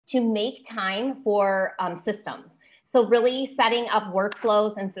to make time for systems. So really setting up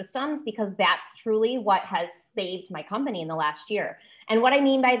workflows and systems, because that's truly what has saved my company in the last year. And what I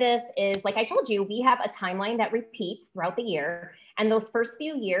mean by this is, like I told you, we have a timeline that repeats throughout the year. And those first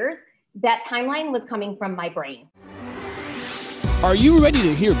few years, that timeline was coming from my brain. Are you ready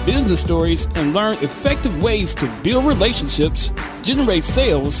to hear business stories and learn effective ways to build relationships, generate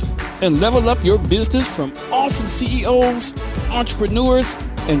sales, and level up your business from awesome CEOs, entrepreneurs,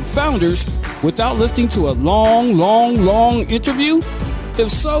 and founders without listening to a long interview? If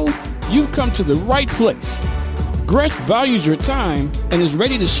so, you've come to the right place. Gresh values your time and is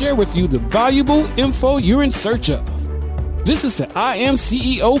ready to share with you the valuable info you're in search of. This is the I Am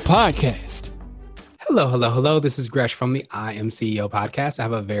CEO podcast. Hello. This is Gresh from the I Am CEO podcast. I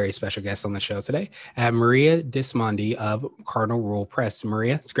have a very special guest on the show today. I have Maria Dismondy of Cardinal Rule Press.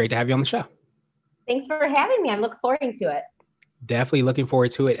 Maria, it's great to have you on the show. Thanks for having me. I'm looking forward to it. Definitely looking forward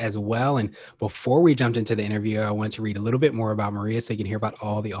to it as well. And before we jumped into the interview, I wanted to read a little bit more about Maria so you can hear about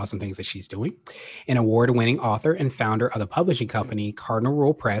all the awesome things that she's doing. An award-winning author and founder of the publishing company Cardinal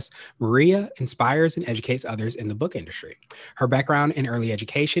Rule Press, Maria inspires and educates others in the book industry. Her background in early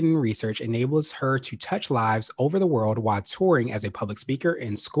education and research enables her to touch lives over the world while touring as a public speaker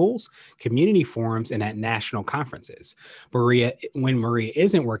in schools, community forums, and at national conferences. When Maria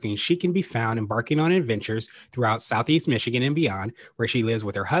isn't working, she can be found embarking on adventures throughout Southeast Michigan and beyond, where she lives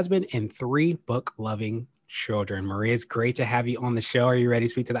with her husband and 3 book-loving children. Maria, it's great to have you on the show. Are you ready to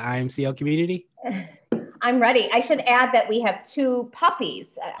speak to the IMCL community? I'm ready. I should add that we have 2 puppies,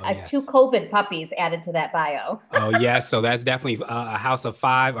 yes. 2 COVID puppies added to that bio. Oh, yes. So that's definitely a house of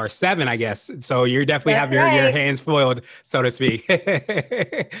 5 or 7, I guess. So you definitely That's have your right. hands foiled, so to speak.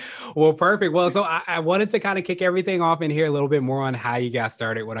 Well, perfect. Well, so I wanted to kind of kick everything off and hear a little bit more on how you got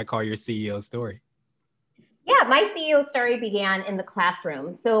started, what I call your CEO story. Yeah, my CEO story began in the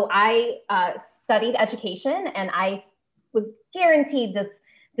classroom. So I studied education and I was guaranteed this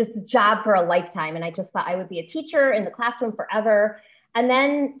job for a lifetime. And I just thought I would be a teacher in the classroom forever. And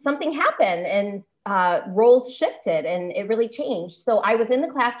then something happened and roles shifted and it really changed. So I was in the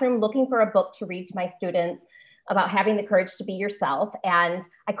classroom looking for a book to read to my students about having the courage to be yourself. And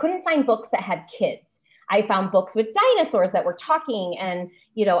I couldn't find books that had kids. I found books with dinosaurs that were talking, and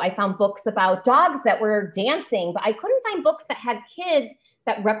I found books about dogs that were dancing, but I couldn't find books that had kids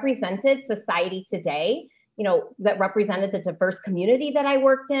that represented society today, that represented the diverse community that I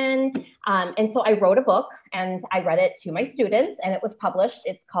worked in. And so I wrote a book and I read it to my students and it was published.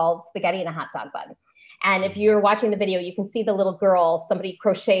 It's called Spaghetti in a Hot Dog Bun. And if you're watching the video, you can see the little girl, somebody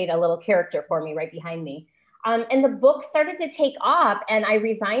crocheted a little character for me right behind me. And the book started to take off, and I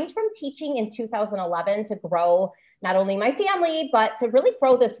resigned from teaching in 2011 to grow not only my family, but to really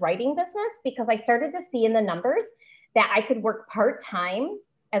grow this writing business, because I started to see in the numbers that I could work part-time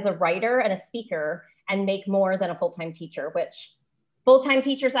as a writer and a speaker and make more than a full-time teacher, which full-time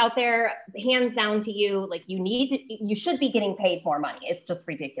teachers out there, hands down to you, like you should be getting paid more money. It's just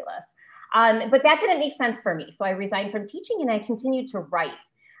ridiculous. But that didn't make sense for me. So I resigned from teaching and I continued to write.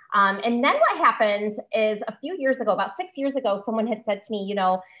 And then what happened is a few years ago, about 6 years ago, someone had said to me,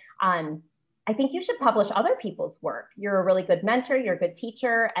 I think you should publish other people's work. You're a really good mentor, you're a good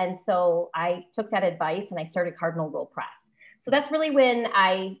teacher. And so I took that advice and I started Cardinal Rule Press. So that's really when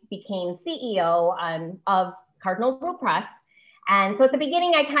I became CEO of Cardinal Rule Press. And so at the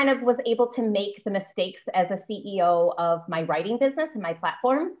beginning, I kind of was able to make the mistakes as a CEO of my writing business and my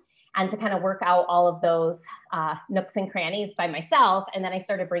platform, and to kind of work out all of those nooks and crannies by myself. And then I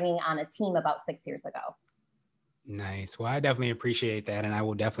started bringing on a team about 6 years ago. Nice. Well, I definitely appreciate that. And I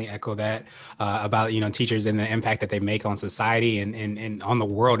will definitely echo that about, teachers and the impact that they make on society and on the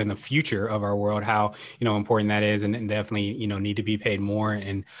world and the future of our world, how, important that is, and definitely, need to be paid more.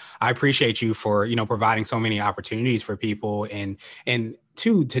 And I appreciate you for, providing so many opportunities for people and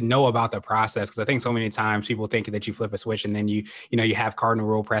to know about the process. Because I think so many times people think that you flip a switch and then you have Cardinal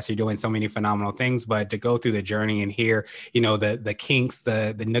Rule Press, you're doing so many phenomenal things, but to go through the journey and hear, the kinks,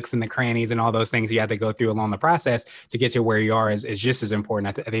 the nooks and the crannies and all those things you have to go through along the process to get to where you are is just as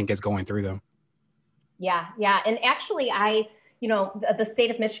important, I think, as going through them. Yeah. And actually the state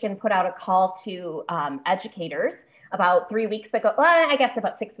of Michigan put out a call to educators about 3 weeks ago, I guess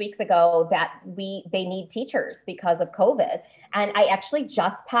about 6 weeks ago, that they need teachers because of COVID. And I actually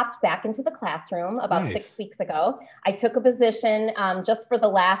just popped back into the classroom about Nice. 6 weeks ago. I took a position just for the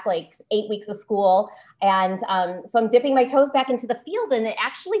last 8 weeks of school. And so I'm dipping my toes back into the field and it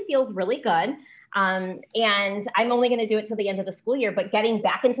actually feels really good. And I'm only going to do it till the end of the school year, but getting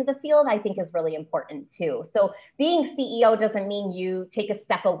back into the field, I think is really important too. So being CEO doesn't mean you take a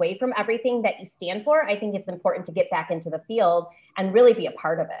step away from everything that you stand for. I think it's important to get back into the field and really be a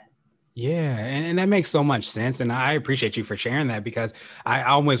part of it. Yeah, and that makes so much sense, and I appreciate you for sharing that, because I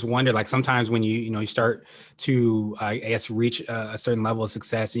always wonder, like, sometimes when you start to I guess reach a certain level of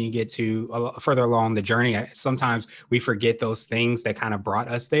success and you get to further along the journey, sometimes we forget those things that kind of brought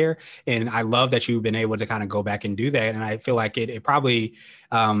us there. And I love that you've been able to kind of go back and do that, and I feel like it probably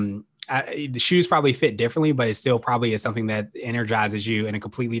the shoes probably fit differently, but it still probably is something that energizes you in a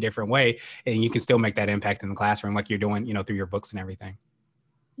completely different way, and you can still make that impact in the classroom, like you're doing, through your books and everything.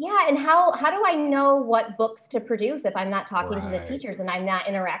 Yeah, and how do I know what books to produce if I'm not talking to the Right. teachers and I'm not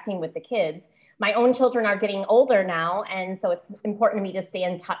interacting with the kids? My own children are getting older now, and so it's important to me to stay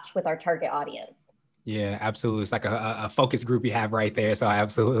in touch with our target audience. Yeah, absolutely. It's like a focus group you have right there. So I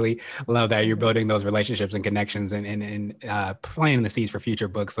absolutely love that you're Mhm. building those relationships and connections and planting the seeds for future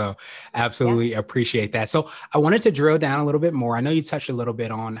books. So Yeah. absolutely appreciate that. So I wanted to drill down a little bit more. I know you touched a little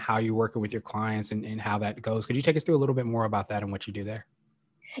bit on how you're working with your clients and how that goes. Could you take us through a little bit more about that and what you do there?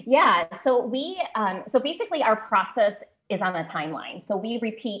 Yeah. So basically our process is on a timeline. So we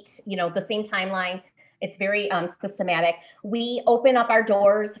repeat, the same timeline. It's very systematic. We open up our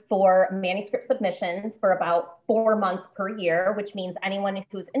doors for manuscript submissions for about 4 months per year, which means anyone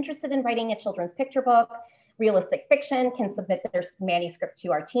who's interested in writing a children's picture book, realistic fiction, can submit their manuscript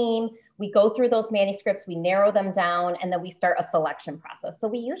to our team. We go through those manuscripts, we narrow them down, and then we start a selection process. So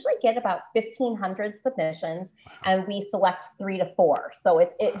we usually get about 1,500 submissions, Wow. and we select 3 to 4. So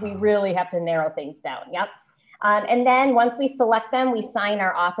we Wow. really have to narrow things down. Yep. And then once we select them, we sign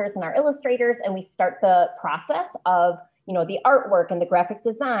our authors and our illustrators, and we start the process of, the artwork and the graphic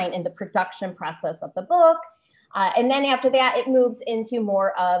design and the production process of the book. And then after that, it moves into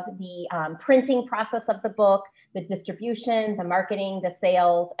more of the printing process of the book, the distribution, the marketing, the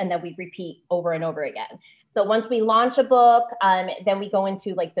sales, and then we repeat over and over again. So once we launch a book, then we go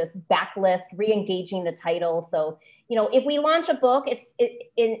into like this backlist, re-engaging the title. So, if we launch a book,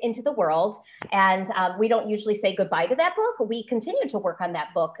 into the world, and we don't usually say goodbye to that book. We continue to work on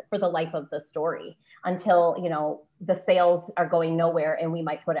that book for the life of the story until, the sales are going nowhere and we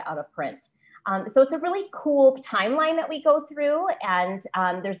might put it out of print. So it's a really cool timeline that we go through, and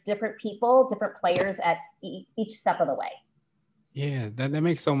there's different people, different players at each step of the way. Yeah, that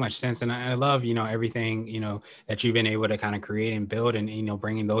makes so much sense. And I love, everything, that you've been able to kind of create and build and,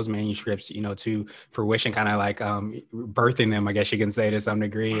 bringing those manuscripts, to fruition, kind of like birthing them, I guess you can say, to some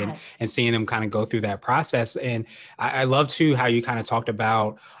degree, and Yes. seeing them kind of go through that process. And I love too, how you kind of talked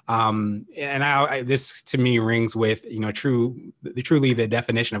about, and this to me rings with, truly the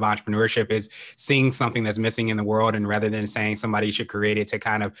definition of entrepreneurship is seeing something that's missing in the world. And rather than saying somebody should create it, to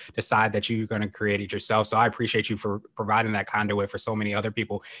kind of decide that you're going to create it yourself. So I appreciate you for providing that conduit for so many other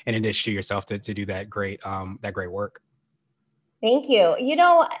people in addition to yourself to do that great work. Thank you.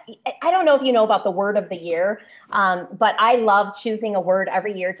 I don't know if you know about the word of the year, but I love choosing a word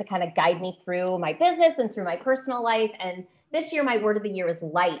every year to kind of guide me through my business and through my personal life. And this year, my word of the year is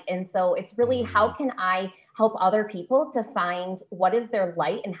light. And so it's really, how can I help other people to find what is their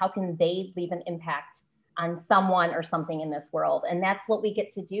light and how can they leave an impact on someone or something in this world? And that's what we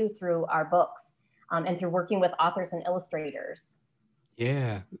get to do through our books, and through working with authors and illustrators.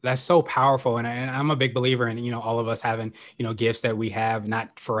 Yeah, that's so powerful. And I'm a big believer in, all of us having, gifts that we have,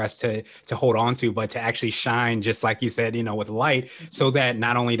 not for us to hold on to, but to actually shine, just like you said, with light, so that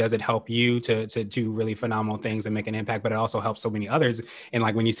not only does it help you to do really phenomenal things and make an impact, but it also helps so many others. And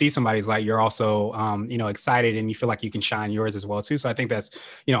like when you see somebody's light, you're also, excited, and you feel like you can shine yours as well too. So I think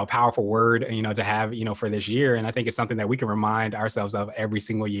that's, a powerful word, to have, for this year. And I think it's something that we can remind ourselves of every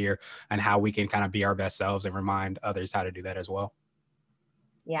single year, and how we can kind of be our best selves and remind others how to do that as well.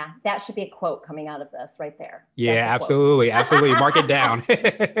 Yeah, that should be a quote coming out of this right there. Yeah, That's a quote. absolutely. Absolutely. Mark it down.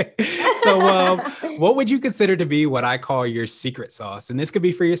 So, what would you consider to be what I call your secret sauce? And this could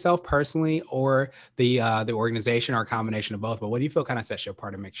be for yourself personally, or the organization, or a combination of both. But what do you feel kind of sets you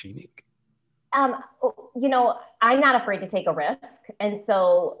apart and makes you unique? Um, I'm not afraid to take a risk. And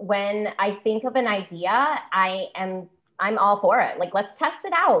so when I think of an idea, I'm all for it. Like, let's test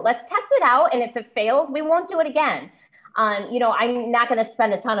it out. Let's test it out. And if it fails, we won't do it again. I'm not going to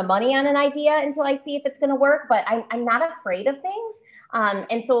spend a ton of money on an idea until I see if it's going to work, but I'm not afraid of things.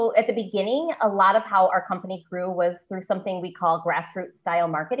 And so at the beginning, a lot of how our company grew was through something we call grassroots style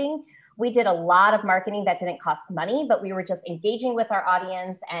marketing. We did a lot of marketing that didn't cost money, but we were just engaging with our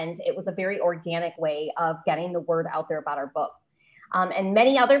audience. And it was a very organic way of getting the word out there about our books. And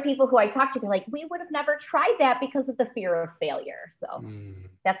many other people who I talked to, they're like, we would have never tried that because of the fear of failure. So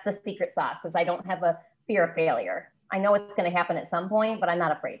that's the secret sauce, is I don't have a fear of failure. I know it's going to happen at some point, but I'm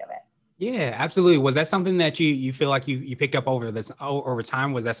not afraid of it. Yeah, absolutely. Was that something that you feel like you picked up over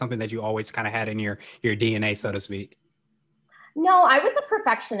time? Was that something that you always kind of had in your DNA, so to speak? No, I was a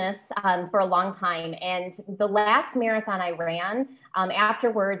perfectionist for a long time. And the last marathon I ran,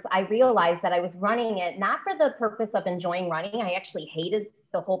 afterwards, I realized that I was running it not for the purpose of enjoying running. I actually hated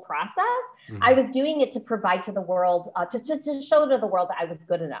the whole process. I was doing it to provide to the world, to show to the world that I was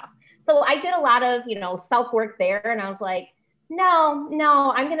good enough. So I did a lot of, self-work there. And I was like,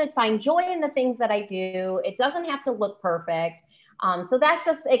 no, I'm going to find joy in the things that I do. It doesn't have to look perfect. So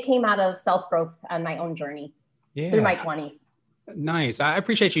it came out of self-growth on my own journey through my 20s. Nice. I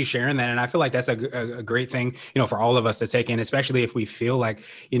appreciate you sharing that. And I feel like that's a great thing, for all of us to take in, especially if we feel like,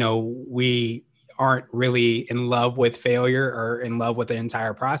 we aren't really in love with failure or in love with the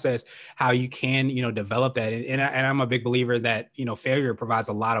entire process, how you can, develop that. And I'm a big believer that, failure provides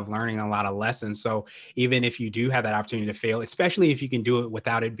a lot of learning, a lot of lessons. So even if you do have that opportunity to fail, especially if you can do it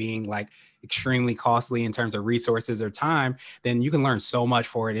without it being like extremely costly in terms of resources or time, then you can learn so much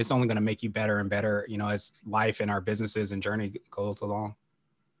for it. It's only going to make you better and better, as life and our businesses and journey goes along.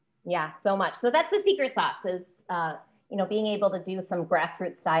 Yeah, so much. So that's the secret sauce is, being able to do some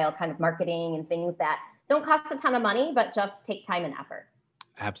grassroots style kind of marketing and things that don't cost a ton of money, but just take time and effort.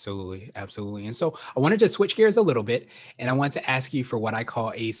 Absolutely. Absolutely. And so I wanted to switch gears a little bit, and I want to ask you for what I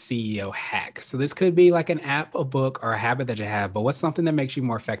call a CEO hack. So this could be like an app, a book, or a habit that you have, but what's something that makes you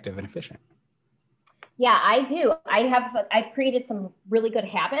more effective and efficient? Yeah, I do. I've created some really good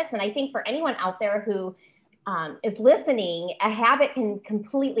habits. And I think for anyone out there who is listening, a habit can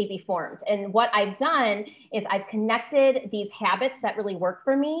completely be formed. And what I've done is I've connected these habits that really work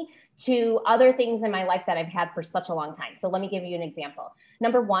for me to other things in my life that I've had for such a long time. So let me give you an example.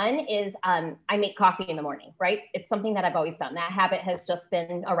 Number one is I make coffee in the morning, right? It's something that I've always done. That habit has just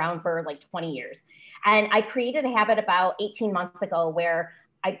been around for like 20 years. And I created a habit about 18 months ago where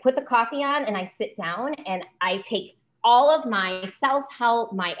I put the coffee on and I sit down and I take all of my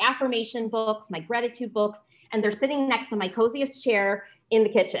self-help, my affirmation books, my gratitude books, and they're sitting next to my coziest chair in the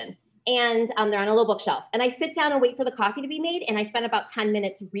kitchen. And they're on a little bookshelf. And I sit down and wait for the coffee to be made. And I spend about 10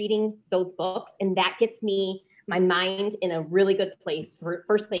 minutes reading those books. And that gets me, my mind in a really good place for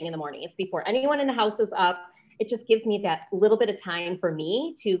first thing in the morning. It's before anyone in the house is up. It just gives me that little bit of time for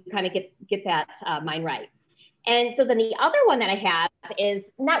me to kind of get that mind right. And so then the other one that I have is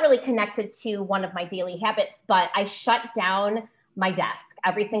not really connected to one of my daily habits, but I shut down my desk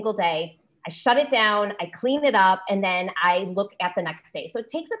every single day. I shut it down, I clean it up, and then I look at the next day. So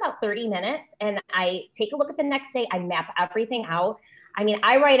it takes about 30 minutes, and I take a look at the next day. I map everything out. I mean,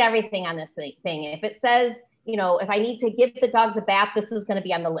 I write everything on this thing. If it says, if I need to give the dogs a bath, this is going to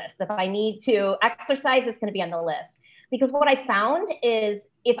be on the list. If I need to exercise, it's going to be on the list. Because what I found is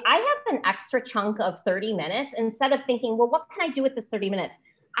if I have an extra chunk of 30 minutes, instead of thinking, well, what can I do with this 30 minutes?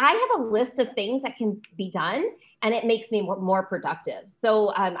 I have a list of things that can be done, and it makes me more productive.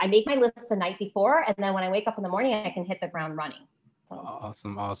 So I make my list the night before, and then when I wake up in the morning, I can hit the ground running.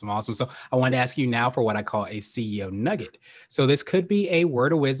 Awesome. So I wanted to ask you now for what I call a CEO nugget. So this could be a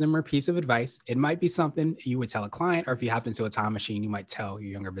word of wisdom or piece of advice. It might be something you would tell a client, or if you hopped into a time machine, you might tell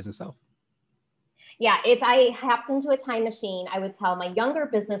your younger business self. Yeah, if I hopped into a time machine, I would tell my younger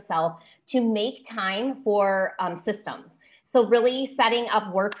business self to make time for systems. So really setting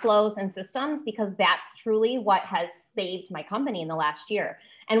up workflows and systems, because that's truly what has saved my company in the last year.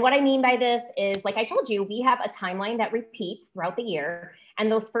 And what I mean by this is, like I told you, we have a timeline that repeats throughout the year.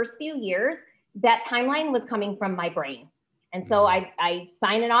 And those first few years, that timeline was coming from my brain. And so I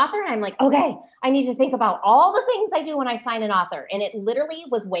sign an author and I'm like, okay, I need to think about all the things I do when I sign an author. And it literally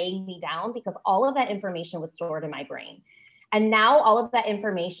was weighing me down because all of that information was stored in my brain. And now all of that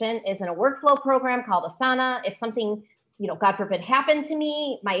information is in a workflow program called Asana. If something, God forbid, happened to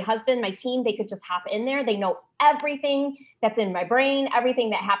me, my husband, my team, they could just hop in there. They know everything that's in my brain, everything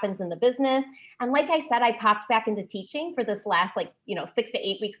that happens in the business. And like I said, I popped back into teaching for this last 6 to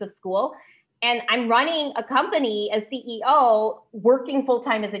 8 weeks of school. And I'm running a company as CEO, working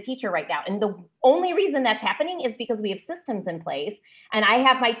full-time as a teacher right now. And the only reason that's happening is because we have systems in place. And I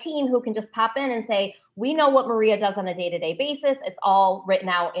have my team who can just pop in and say, we know what Maria does on a day-to-day basis. It's all written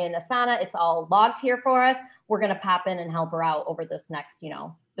out in Asana. It's all logged here for us. We're going to pop in and help her out over this next,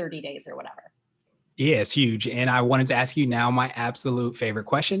 30 days or whatever. Yeah, it's huge. And I wanted to ask you now my absolute favorite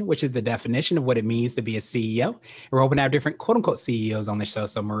question, which is the definition of what it means to be a CEO. We're hoping to have different quote unquote CEOs on the show.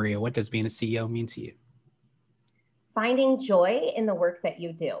 So Maria, what does being a CEO mean to you? Finding joy in the work that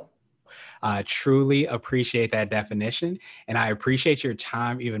you do. Truly appreciate that definition. And I appreciate your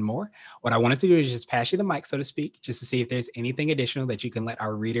time even more. What I wanted to do is just pass you the mic, so to speak, just to see if there's anything additional that you can let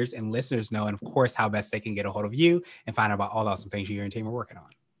our readers and listeners know. And of course, how best they can get a hold of you and find out about all the awesome things you and your team are working on.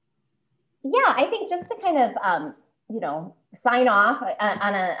 Yeah, I think just to kind of, sign off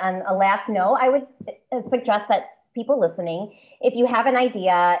on a last note, I would suggest that people listening, if you have an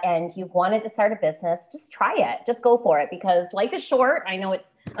idea and you've wanted to start a business, just try it. Just go for it, because life is short. I know it's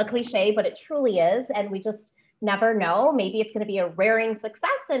a cliche, but it truly is. And we just never know. Maybe it's going to be a raring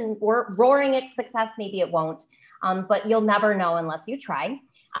success and roaring success. Maybe it won't. But you'll never know unless you try.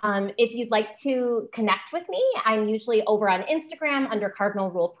 If you'd like to connect with me, I'm usually over on Instagram under Cardinal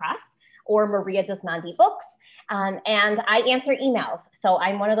Rule Press or Maria Dismondy Books. And I answer emails. So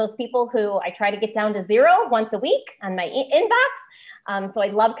I'm one of those people who I try to get down to 0 once a week on my inbox. So I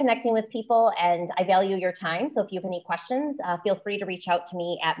love connecting with people, and I value your time. So if you have any questions, feel free to reach out to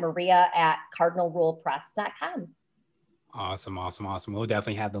me at maria@cardinalrulepress.com. Awesome. We'll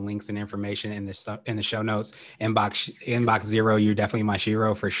definitely have the links and information in the show notes. Inbox 0, you're definitely my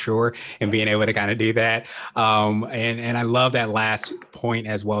shero for sure, and being able to kind of do that. And I love that last point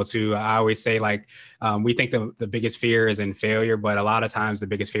as well too. I always say, like, we think the biggest fear is in failure, but a lot of times the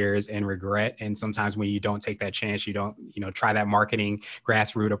biggest fear is in regret. And sometimes when you don't take that chance, you don't, try that marketing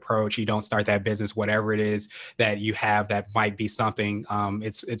grassroots approach, you don't start that business, whatever it is that you have that might be something,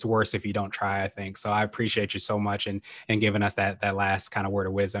 it's worse if you don't try, I think. So I appreciate you so much and giving us that last kind of word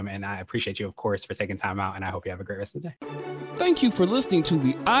of wisdom. And I appreciate you, of course, for taking time out, and I hope you have a great rest of the day. Thank you for listening to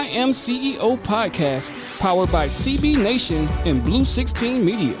the I Am CEO podcast, powered by CB Nation and Blue 16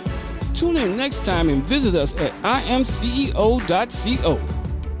 Media. Tune in next time and visit us at imceo.co.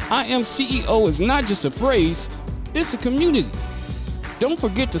 I Am CEO is not just a phrase, it's a community. Don't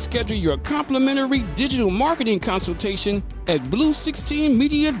forget to schedule your complimentary digital marketing consultation at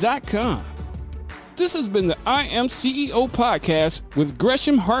blue16media.com. This has been the I Am CEO podcast with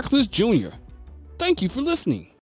Gresham Harkless Jr. Thank you for listening.